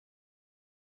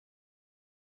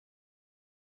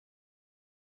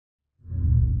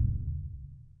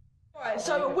Right,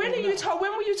 so when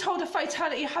were you told a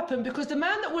fatality happened? Because the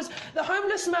man that was, the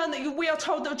homeless man that we are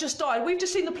told that just died, we've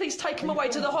just seen the police take him away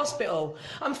to the hospital.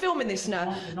 I'm filming this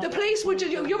now. The police were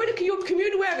just, you're in a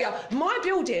communal area, my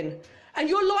building, and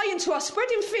you're lying to us,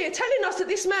 spreading fear, telling us that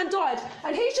this man died,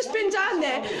 and he's just been down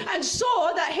there and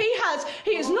saw that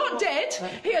he is not dead.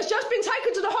 He has just been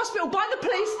taken to the hospital by the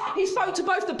police. He spoke to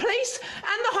both the police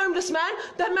and the homeless man.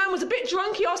 That man was a bit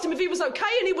drunk. He asked him if he was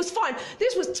okay, and he was fine.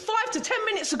 This was 5 to 10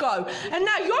 minutes ago, and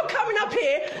now you're coming up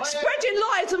here spreading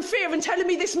lies and fear and telling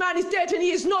me this man is dead, and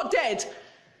he is not dead.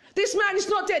 This man is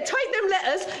not dead. Take them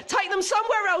letters, take them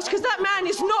somewhere else, because that man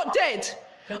is not dead.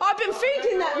 I've been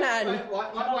feeding that man.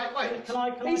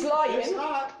 Wait. He's lying.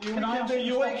 What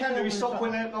you can do is stop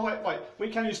putting it. No, wait. We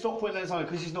can you stop putting it on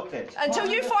because he's not dead. Until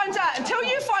you find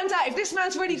out if this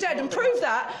man's really dead and prove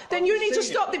that, then you need to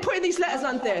stop putting these letters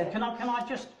on there. Can I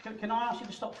ask you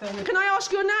to stop filming? Can I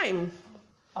ask your name?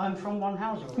 I'm from one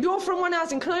housing. You're from one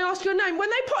housing. Can I ask your name? When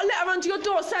they put a letter under your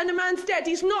door saying the man's dead,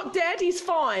 he's not dead, he's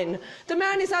fine. The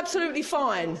man is absolutely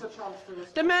fine.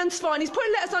 The man's fine. He's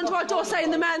putting letters under our door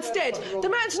saying the man's dead. The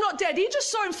man's not dead. He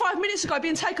just saw him 5 minutes ago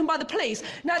being taken by the police.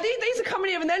 Now, these are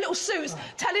coming here in their little suits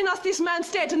telling us this man's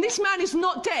dead, and this man is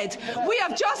not dead. We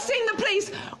have just seen the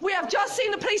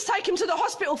police take him to the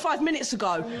hospital 5 minutes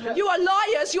ago. You are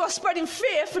liars. You are spreading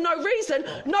fear for no reason.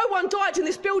 No one died in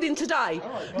this building today.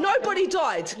 Nobody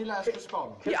died. Can you let us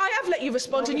respond? Yeah, I have let you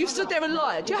respond, and you've stood there and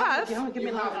lied. You have?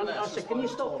 Can you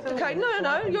stop filming? Okay,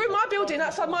 no. You're in my building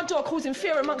outside my door causing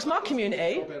fear amongst my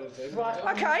community.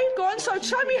 Okay, go on. So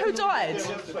show me who died.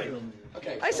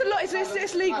 Okay.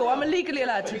 It's legal. I'm illegally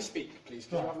allowed Let me to. speak, please.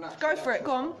 Go for it.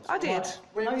 Go on. I did.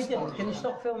 No, you didn't. Can you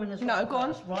stop filming as well? No, go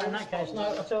on. Right, in that case,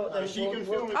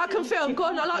 no. I can film. Go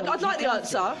on. I'd like the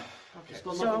answer.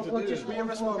 We are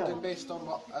responding based on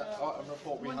what a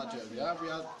report we had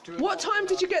earlier. What time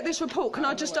did you get this report? Can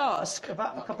I just ask?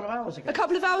 About a couple of hours ago. A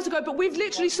couple of hours ago, but we've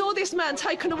literally saw this man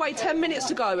taken away 10 minutes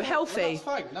ago, healthy. That's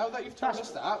fine. Now that you've told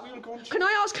us that, we will go on. Can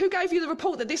I ask who gave you the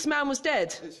report that this man was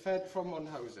dead? It's fed from one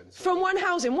housing. From one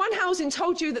housing. One housing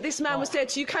told you that this man was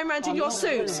dead, so you came round in your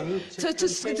suits to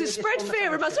spread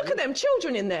fear amongst. Look at them,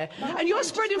 children in there, and you're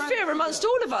spreading fear amongst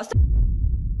all of us.